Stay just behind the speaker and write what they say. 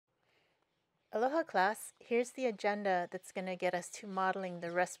Aloha class, here's the agenda that's going to get us to modeling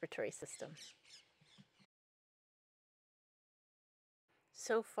the respiratory system.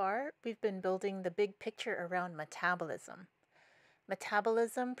 So far, we've been building the big picture around metabolism.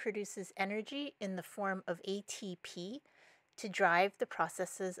 Metabolism produces energy in the form of ATP to drive the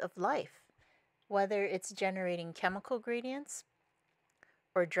processes of life, whether it's generating chemical gradients,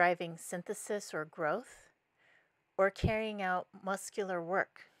 or driving synthesis or growth, or carrying out muscular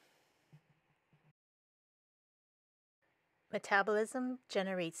work. Metabolism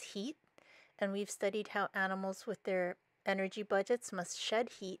generates heat, and we've studied how animals with their energy budgets must shed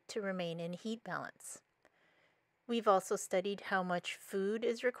heat to remain in heat balance. We've also studied how much food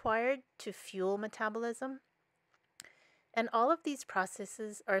is required to fuel metabolism. And all of these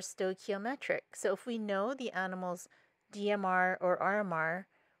processes are stoichiometric. So if we know the animal's DMR or RMR,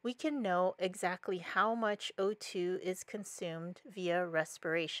 we can know exactly how much O2 is consumed via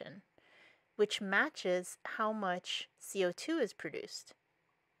respiration, which matches how much CO2 is produced.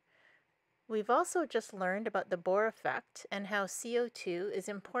 We've also just learned about the Bohr effect and how CO2 is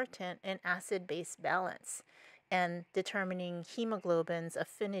important in acid-base balance and determining hemoglobin's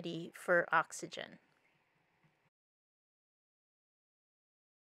affinity for oxygen.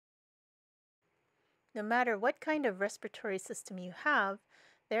 No matter what kind of respiratory system you have,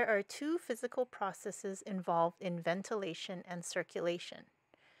 there are two physical processes involved in ventilation and circulation.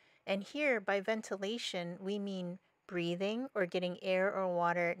 And here, by ventilation, we mean breathing or getting air or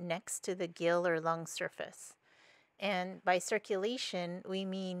water next to the gill or lung surface. And by circulation, we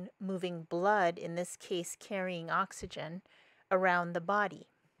mean moving blood, in this case carrying oxygen, around the body.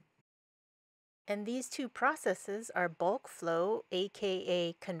 And these two processes are bulk flow,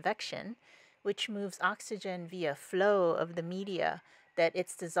 aka convection, which moves oxygen via flow of the media that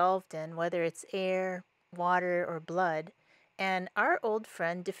it's dissolved in, whether it's air, water, or blood, and our old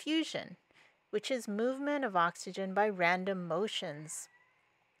friend diffusion, which is movement of oxygen by random motions,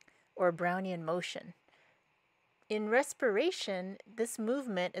 or Brownian motion. In respiration, this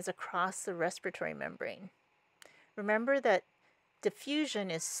movement is across the respiratory membrane. Remember that diffusion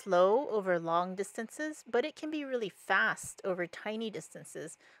is slow over long distances, but it can be really fast over tiny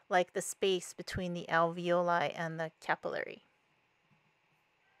distances, like the space between the alveoli and the capillary.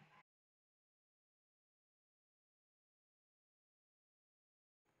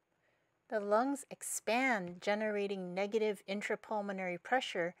 The lungs expand, generating negative intrapulmonary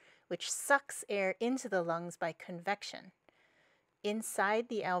pressure, which sucks air into the lungs by convection. Inside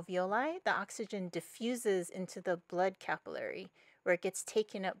the alveoli, the oxygen diffuses into the blood capillary, where it gets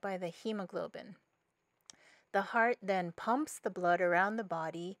taken up by the hemoglobin. The heart then pumps the blood around the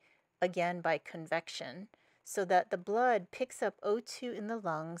body, again by convection, so that the blood picks up O2 in the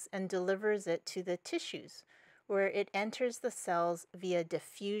lungs and delivers it to the tissues, where it enters the cells via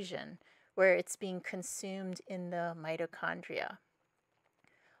diffusion, where it's being consumed in the mitochondria.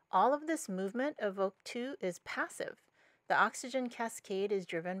 All of this movement of O2 is passive. The oxygen cascade is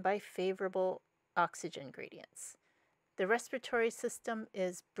driven by favorable oxygen gradients. The respiratory system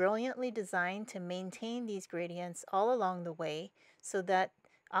is brilliantly designed to maintain these gradients all along the way so that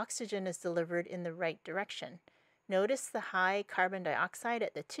oxygen is delivered in the right direction. Notice the high carbon dioxide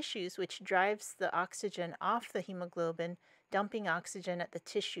at the tissues, which drives the oxygen off the hemoglobin, dumping oxygen at the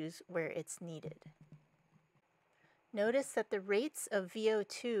tissues where it's needed. Notice that the rates of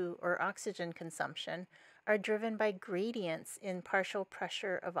VO2, or oxygen consumption, are driven by gradients in partial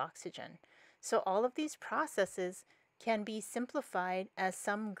pressure of oxygen. So all of these processes can be simplified as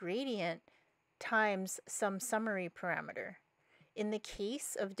some gradient times some summary parameter. In the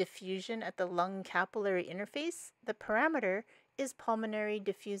case of diffusion at the lung capillary interface, the parameter is pulmonary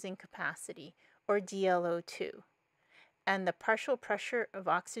diffusing capacity, or DLO2. And the partial pressure of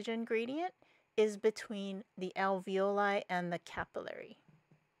oxygen gradient is between the alveoli and the capillary.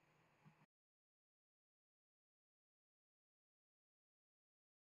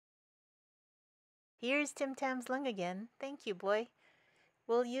 Here's Tim Tam's lung again. Thank you, boy.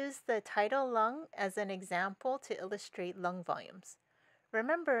 We'll use the tidal lung as an example to illustrate lung volumes.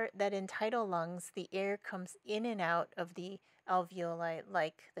 Remember that in tidal lungs, the air comes in and out of the alveoli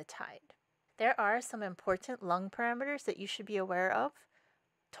like the tide. There are some important lung parameters that you should be aware of.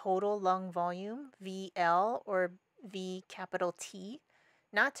 Total lung volume, VL or V capital T,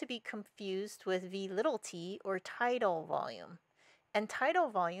 not to be confused with V little t or tidal volume. And tidal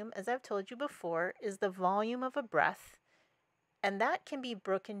volume, as I've told you before, is the volume of a breath, and that can be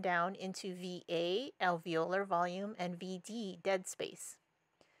broken down into VA, alveolar volume, and VD, dead space.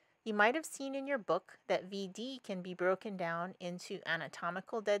 You might have seen in your book that VD can be broken down into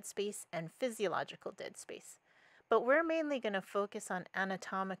anatomical dead space and physiological dead space. But we're mainly going to focus on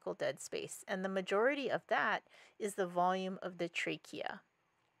anatomical dead space, and the majority of that is the volume of the trachea.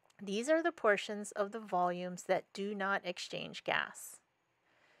 These are the portions of the volumes that do not exchange gas.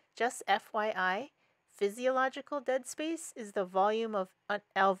 Just FYI, physiological dead space is the volume of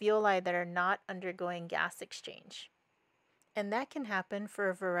alveoli that are not undergoing gas exchange. And that can happen for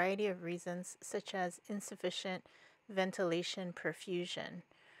a variety of reasons, such as insufficient ventilation perfusion,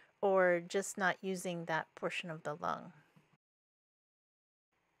 or just not using that portion of the lung.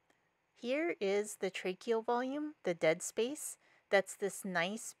 Here is the tracheal volume, the dead space. That's this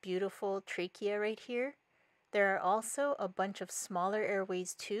nice, beautiful trachea right here. There are also a bunch of smaller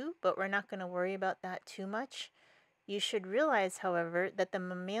airways too, but we're not going to worry about that too much. You should realize, however, that the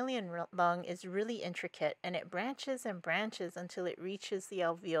mammalian lung is really intricate and it branches and branches until it reaches the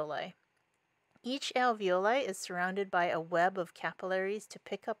alveoli. Each alveoli is surrounded by a web of capillaries to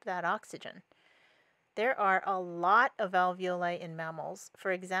pick up that oxygen. There are a lot of alveoli in mammals.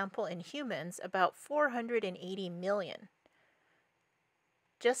 For example, in humans, about 480 million.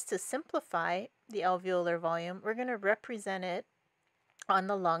 Just to simplify the alveolar volume, we're going to represent it on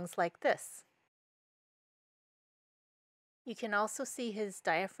the lungs like this. You can also see his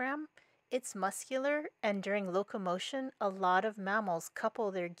diaphragm. It's muscular, and during locomotion, a lot of mammals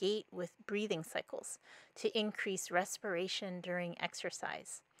couple their gait with breathing cycles to increase respiration during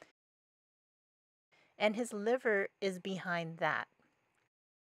exercise. And his liver is behind that.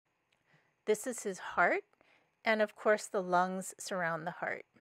 This is his heart, and of course the lungs surround the heart.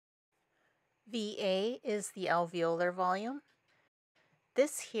 VA is the alveolar volume.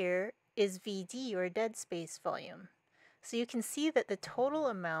 This here is VD, or dead space volume. So you can see that the total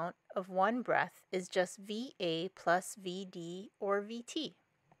amount of one breath is just VA plus VD, or VT.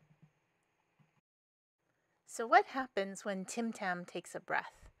 So what happens when Tim Tam takes a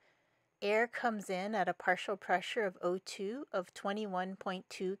breath? Air comes in at a partial pressure of O2 of 21.2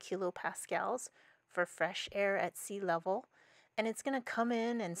 kilopascals for fresh air at sea level, and it's going to come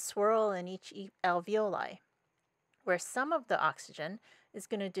in and swirl in each alveoli, where some of the oxygen is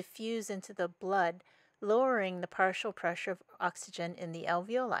going to diffuse into the blood, lowering the partial pressure of oxygen in the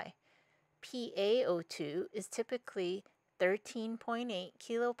alveoli. PaO2 is typically 13.8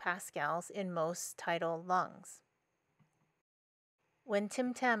 kilopascals in most tidal lungs. When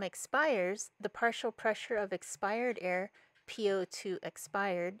Tim Tam expires, the partial pressure of expired air, PO2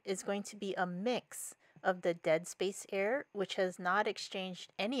 expired, is going to be a mix of the dead space air, which has not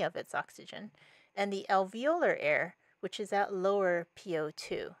exchanged any of its oxygen, and the alveolar air, which is at lower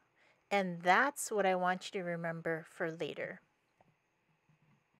PO2. And that's what I want you to remember for later.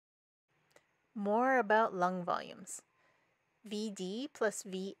 More about lung volumes. VD plus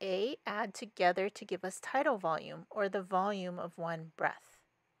VA add together to give us tidal volume, or the volume of one breath.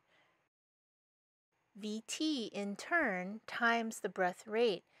 VT in turn times the breath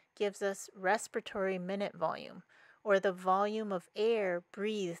rate gives us respiratory minute volume, or the volume of air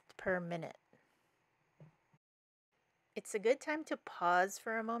breathed per minute. It's a good time to pause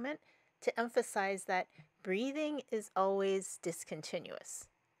for a moment to emphasize that breathing is always discontinuous.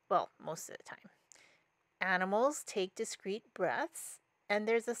 Well, most of the time. Animals take discrete breaths, and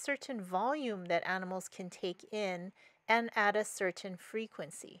there's a certain volume that animals can take in and at a certain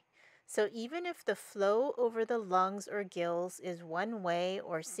frequency. So even if the flow over the lungs or gills is one way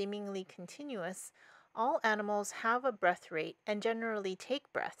or seemingly continuous, all animals have a breath rate and generally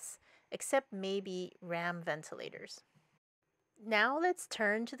take breaths, except maybe ram ventilators. Now let's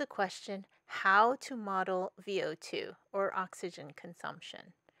turn to the question how to model VO2, or oxygen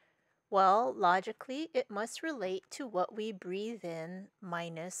consumption. Well, logically, it must relate to what we breathe in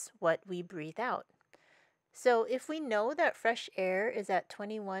minus what we breathe out. So if we know that fresh air is at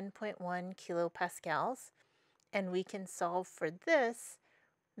 21.1 kilopascals, and we can solve for this,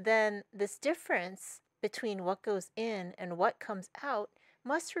 then this difference between what goes in and what comes out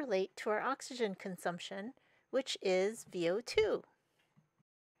must relate to our oxygen consumption, which is VO2.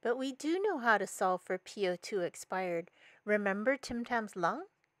 But we do know how to solve for PO2 expired. Remember Tim Tam's lung?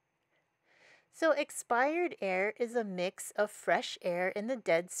 So expired air is a mix of fresh air in the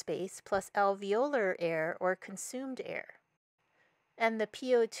dead space plus alveolar air, or consumed air. And the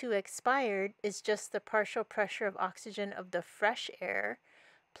PO2 expired is just the partial pressure of oxygen of the fresh air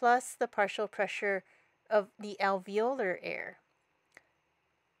plus the partial pressure of the alveolar air.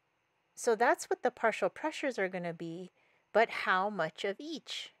 So that's what the partial pressures are going to be, but how much of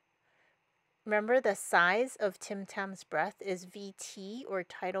each? Remember, the size of Tim Tam's breath is VT, or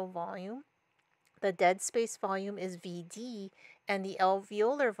tidal volume. The dead space volume is VD, and the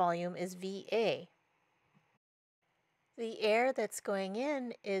alveolar volume is VA. The air that's going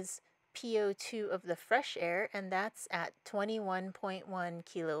in is PO2 of the fresh air, and that's at 21.1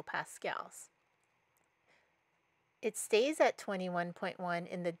 kilopascals. It stays at 21.1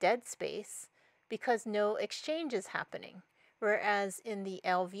 in the dead space because no exchange is happening, whereas in the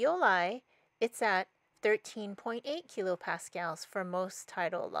alveoli, it's at 13.8 kilopascals for most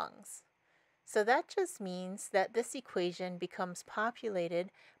tidal lungs. So that just means that this equation becomes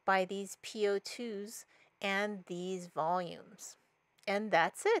populated by these PO2s and these volumes. And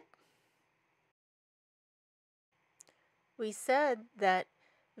that's it. We said that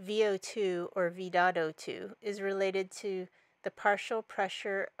VO2 or V dot O2 is related to the partial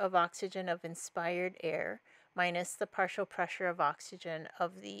pressure of oxygen of inspired air minus the partial pressure of oxygen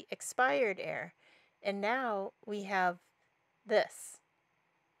of the expired air. And now we have this.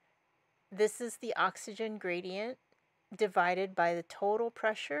 This is the oxygen gradient divided by the total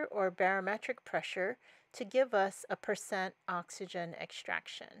pressure or barometric pressure to give us a percent oxygen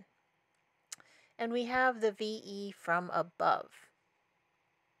extraction. And we have the VE from above.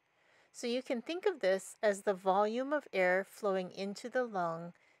 So you can think of this as the volume of air flowing into the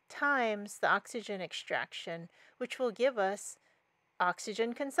lung times the oxygen extraction, which will give us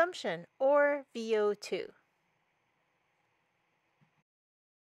oxygen consumption, or VO2.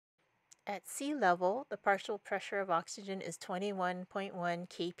 At sea level, the partial pressure of oxygen is 21.1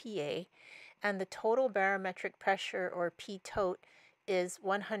 kPa, and the total barometric pressure, or P tote, is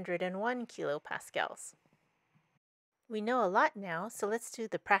 101 kilopascals. We know a lot now, so let's do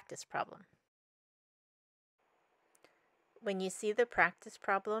the practice problem. When you see the practice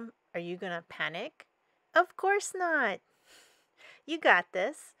problem, are you going to panic? Of course not. You got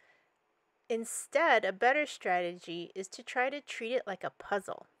this. Instead, a better strategy is to try to treat it like a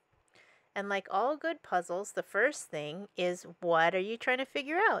puzzle. And like all good puzzles, the first thing is, what are you trying to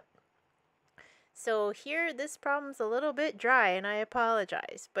figure out? So here, this problem's a little bit dry, and I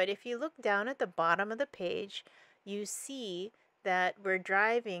apologize. But if you look down at the bottom of the page, you see that we're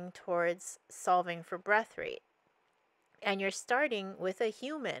driving towards solving for breath rate. And you're starting with a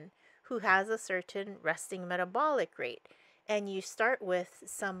human who has a certain resting metabolic rate. And you start with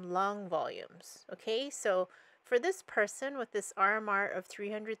some lung volumes, okay? So for this person with this RMR of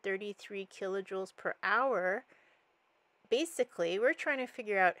 333 kilojoules per hour, basically we're trying to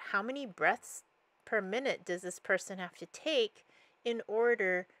figure out how many breaths per minute does this person have to take in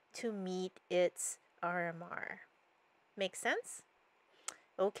order to meet its RMR. Make sense?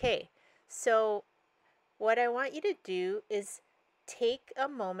 Okay, so what I want you to do is take a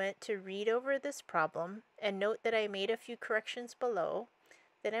moment to read over this problem and note that I made a few corrections below.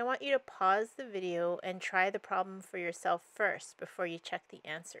 Then I want you to pause the video and try the problem for yourself first before you check the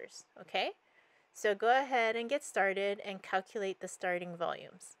answers, okay? So go ahead and get started and calculate the starting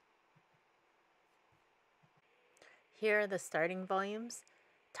volumes. Here are the starting volumes.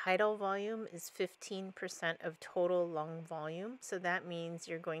 Tidal volume is 15% of total lung volume, so that means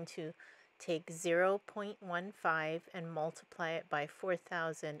you're going to take 0.15 and multiply it by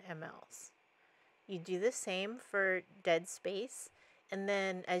 4,000 mLs. You do the same for dead space, and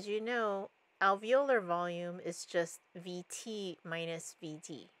then, as you know, alveolar volume is just VT minus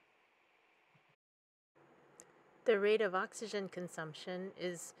VD. The rate of oxygen consumption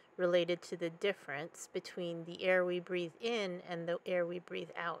is related to the difference between the air we breathe in and the air we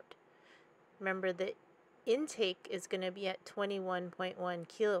breathe out. Remember, the intake is going to be at 21.1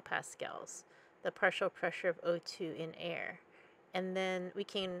 kilopascals, the partial pressure of O2 in air. And then we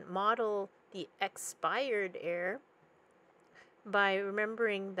can model the expired air by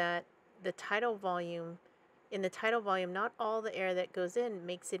remembering that the tidal volume, in the tidal volume, not all the air that goes in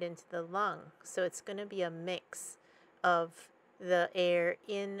makes it into the lung. So it's going to be a mix of the air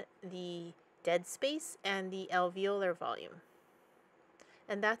in the dead space and the alveolar volume.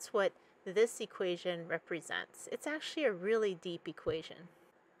 And that's what this equation represents. It's actually a really deep equation.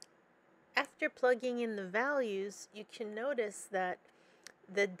 After plugging in the values, you can notice that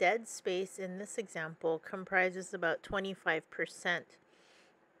the dead space in this example comprises about 25%,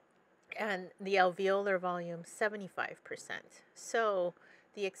 and the alveolar volume 75%. So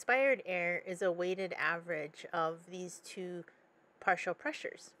the expired air is a weighted average of these two partial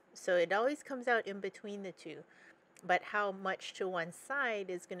pressures. So it always comes out in between the two, but how much to one side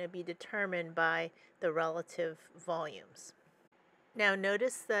is going to be determined by the relative volumes. Now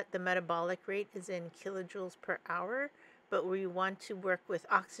notice that the metabolic rate is in kilojoules per hour, but we want to work with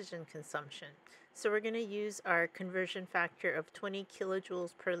oxygen consumption. So we're going to use our conversion factor of 20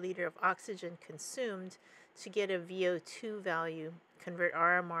 kilojoules per liter of oxygen consumed to get a VO2 value, convert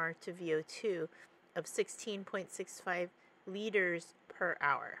RMR to VO2, of 16.65 liters per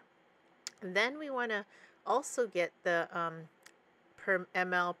hour. And then we want to also get the per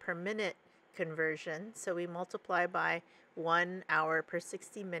ml per minute conversion. So we multiply by 1 hour per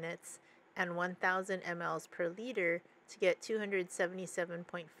 60 minutes and 1,000 mLs per liter to get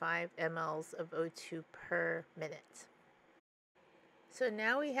 277.5 mLs of O2 per minute. So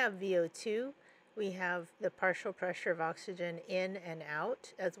now we have VO2, we have the partial pressure of oxygen in and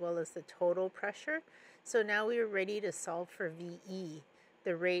out, as well as the total pressure. So now we are ready to solve for VE,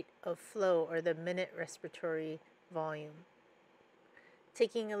 the rate of flow or the minute respiratory volume.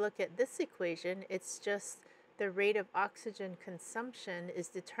 Taking a look at this equation, it's just the rate of oxygen consumption is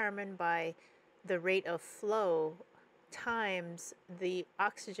determined by the rate of flow times the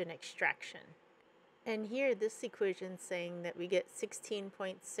oxygen extraction. And here this equation is saying that we get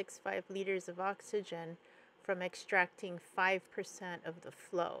 16.65 liters of oxygen from extracting 5% of the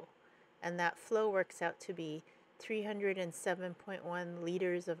flow. And that flow works out to be 307.1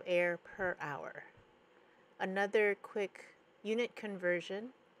 liters of air per hour. Another quick unit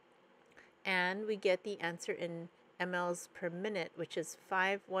conversion, and we get the answer in mLs per minute, which is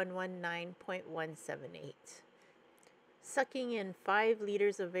 5119.178. Sucking in 5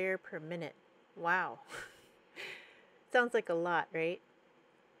 liters of air per minute. Wow. Sounds like a lot, right?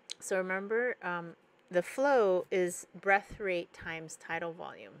 So remember, the flow is breath rate times tidal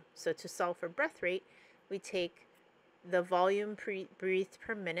volume. So to solve for breath rate, we take the volume breathed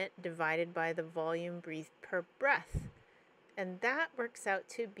per minute divided by the volume breathed per breath. And that works out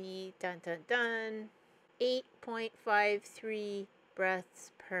to be, 8.53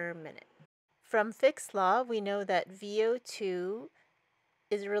 breaths per minute. From Fick's law, we know that VO2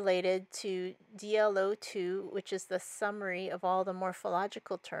 is related to DLO2, which is the summary of all the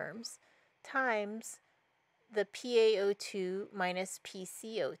morphological terms, times the PaO2 minus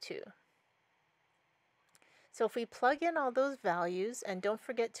PCO2. So if we plug in all those values, and don't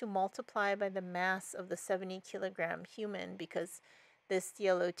forget to multiply by the mass of the 70 kilogram human, because this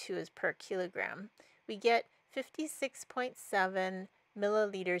DLO2 is per kilogram, we get 56.7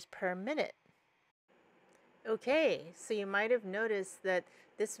 milliliters per minute. Okay, so you might have noticed that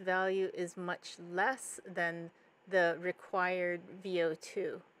this value is much less than the required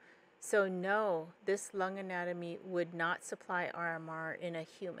VO2. So no, this lung anatomy would not supply RMR in a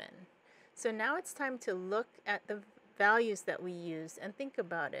human. So now it's time to look at the values that we use and think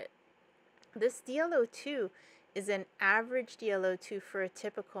about it. This DLO2 is an average DLO2 for a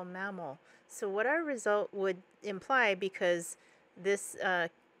typical mammal. So what our result would imply, because this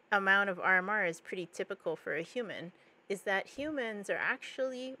amount of RMR is pretty typical for a human, is that humans are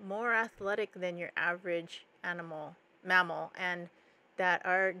actually more athletic than your average mammal, and that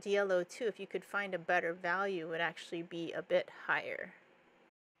our DLO2, if you could find a better value, would actually be a bit higher.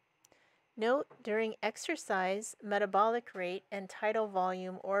 Note, during exercise, metabolic rate and tidal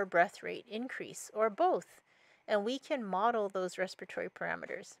volume or breath rate increase, or both, and we can model those respiratory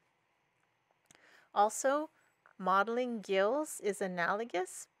parameters. Also, modeling gills is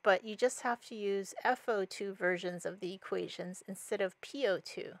analogous, but you just have to use FO2 versions of the equations instead of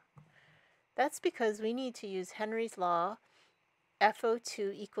PO2. That's because we need to use Henry's law,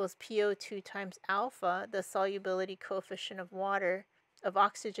 FO2 equals PO2 times alpha, the solubility coefficient of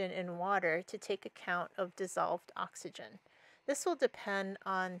oxygen in water, to take account of dissolved oxygen. This will depend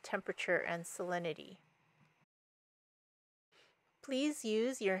on temperature and salinity. Please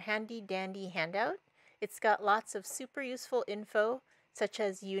use your handy dandy handout. It's got lots of super useful info, such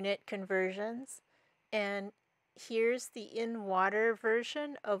as unit conversions. And here's the in-water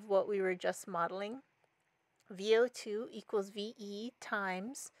version of what we were just modeling. VO2 equals VE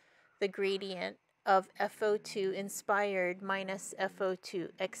times the gradient of FO2 inspired minus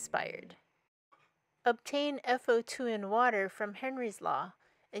FO2 expired. Obtain FO2 in water from Henry's law,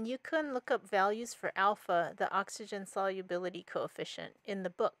 and you can look up values for alpha, the oxygen solubility coefficient, in the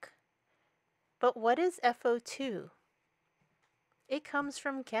book. But what is FO2? It comes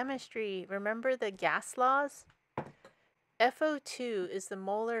from chemistry. Remember the gas laws? FO2 is the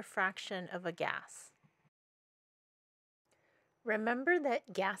molar fraction of a gas. Remember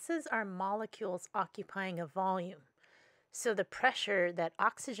that gases are molecules occupying a volume. So the pressure that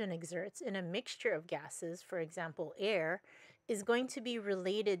oxygen exerts in a mixture of gases, for example air, is going to be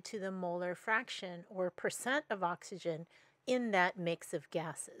related to the molar fraction or percent of oxygen in that mix of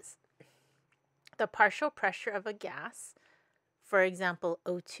gases. The partial pressure of a gas, for example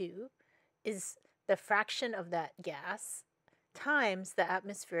O2, is the fraction of that gas times the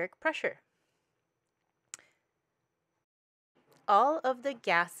atmospheric pressure. All of the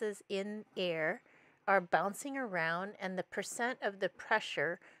gases in air are bouncing around, and the percent of the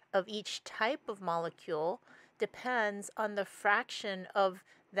pressure of each type of molecule depends on the fraction of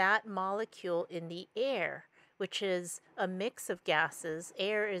that molecule in the air, which is a mix of gases.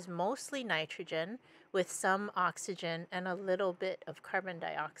 Air is mostly nitrogen with some oxygen and a little bit of carbon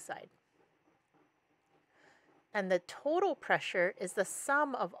dioxide. And the total pressure is the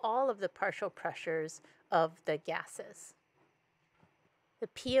sum of all of the partial pressures of the gases. The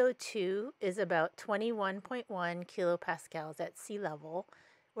PO2 is about 21.1 kilopascals at sea level,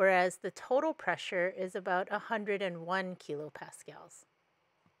 whereas the total pressure is about 101 kilopascals.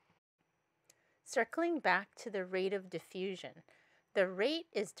 Circling back to the rate of diffusion, the rate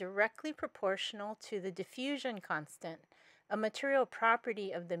is directly proportional to the diffusion constant, a material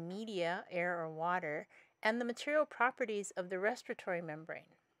property of the media, air or water, and the material properties of the respiratory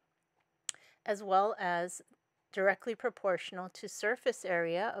membrane, as well as directly proportional to surface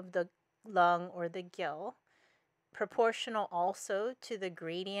area of the lung or the gill, proportional also to the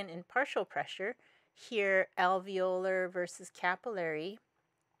gradient in partial pressure, here alveolar versus capillary,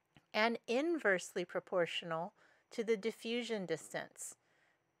 and inversely proportional to the diffusion distance,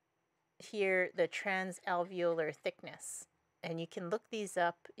 here the transalveolar thickness. And you can look these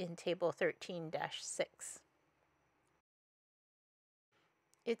up in table 13-6.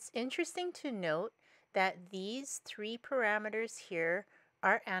 It's interesting to note that these three parameters here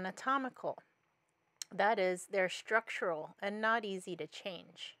are anatomical. That is, they're structural and not easy to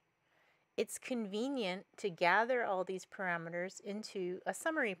change. It's convenient to gather all these parameters into a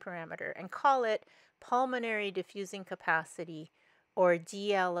summary parameter and call it pulmonary diffusing capacity, or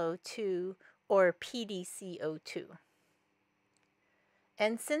DLO2, or PDCO2.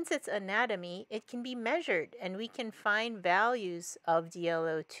 And since it's anatomy, it can be measured, and we can find values of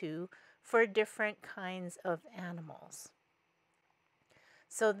DLO2 for different kinds of animals.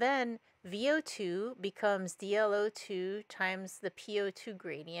 So then VO2 becomes DLO2 times the PO2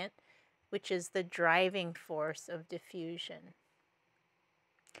 gradient, which is the driving force of diffusion.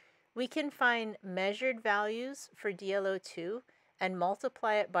 We can find measured values for DLO2 and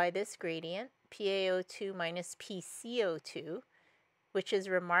multiply it by this gradient, PaO2 minus PCO2, which is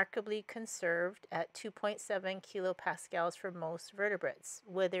remarkably conserved at 2.7 kilopascals for most vertebrates,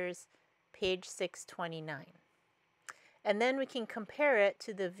 Withers, page 629. And then we can compare it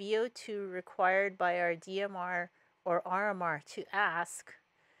to the VO2 required by our DMR or RMR to ask,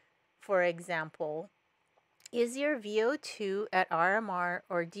 for example, is your VO2 at RMR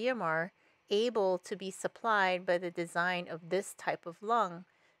or DMR able to be supplied by the design of this type of lung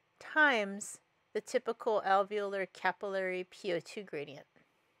times the typical alveolar capillary PO2 gradient?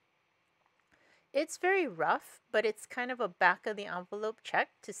 It's very rough, but it's kind of a back of the envelope check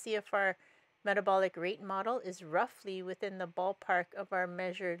to see if our metabolic rate model is roughly within the ballpark of our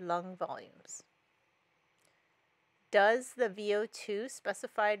measured lung volumes. Does the VO2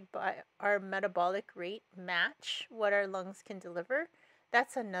 specified by our metabolic rate match what our lungs can deliver?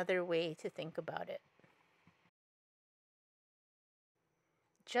 That's another way to think about it.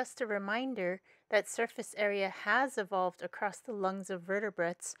 Just a reminder that surface area has evolved across the lungs of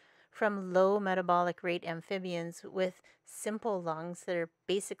vertebrates from low metabolic rate amphibians with simple lungs that are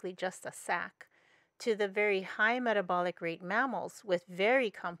basically just a sac, to the very high metabolic rate mammals with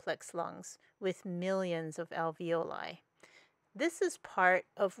very complex lungs with millions of alveoli. This is part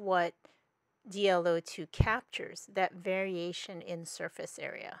of what DLO2 captures, that variation in surface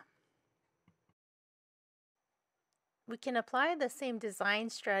area. We can apply the same design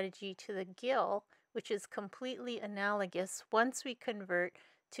strategy to the gill, which is completely analogous once we convert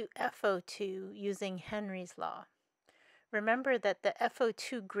to FO2 using Henry's law. Remember that the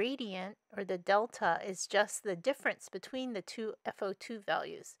FO2 gradient, or the delta, is just the difference between the two FO2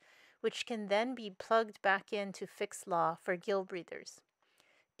 values, which can then be plugged back into Fick's law for gill breathers.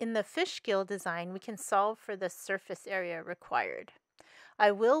 In the fish gill design, we can solve for the surface area required.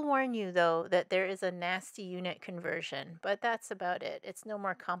 I will warn you, though, that there is a nasty unit conversion, but that's about it. It's no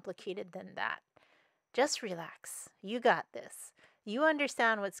more complicated than that. Just relax. You got this. You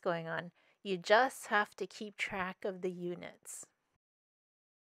understand what's going on. You just have to keep track of the units.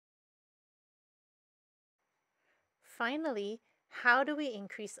 Finally, how do we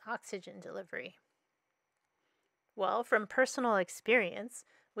increase oxygen delivery? Well, from personal experience,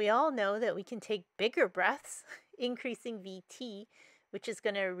 we all know that we can take bigger breaths, increasing VT, which is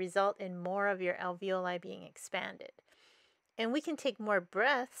going to result in more of your alveoli being expanded. And we can take more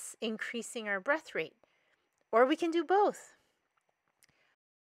breaths, increasing our breath rate. Or we can do both.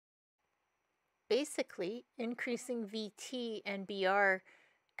 Basically, increasing VT and BR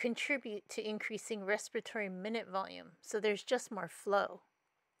contribute to increasing respiratory minute volume, so there's just more flow.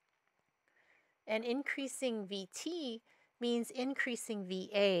 And increasing VT means increasing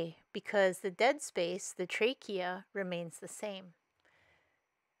VA because the dead space, the trachea, remains the same.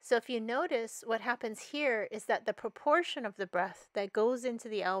 So if you notice, what happens here is that the proportion of the breath that goes into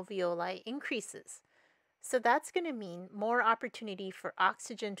the alveoli increases. So that's going to mean more opportunity for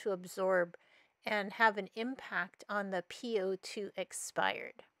oxygen to absorb and have an impact on the PO2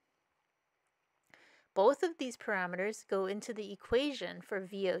 expired. Both of these parameters go into the equation for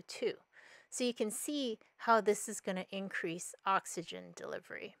VO2. So you can see how this is going to increase oxygen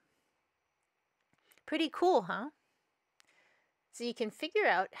delivery. Pretty cool, huh? So you can figure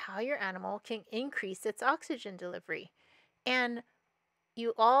out how your animal can increase its oxygen delivery. And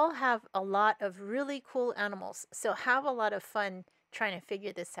you all have a lot of really cool animals, so have a lot of fun trying to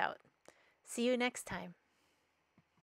figure this out. See you next time.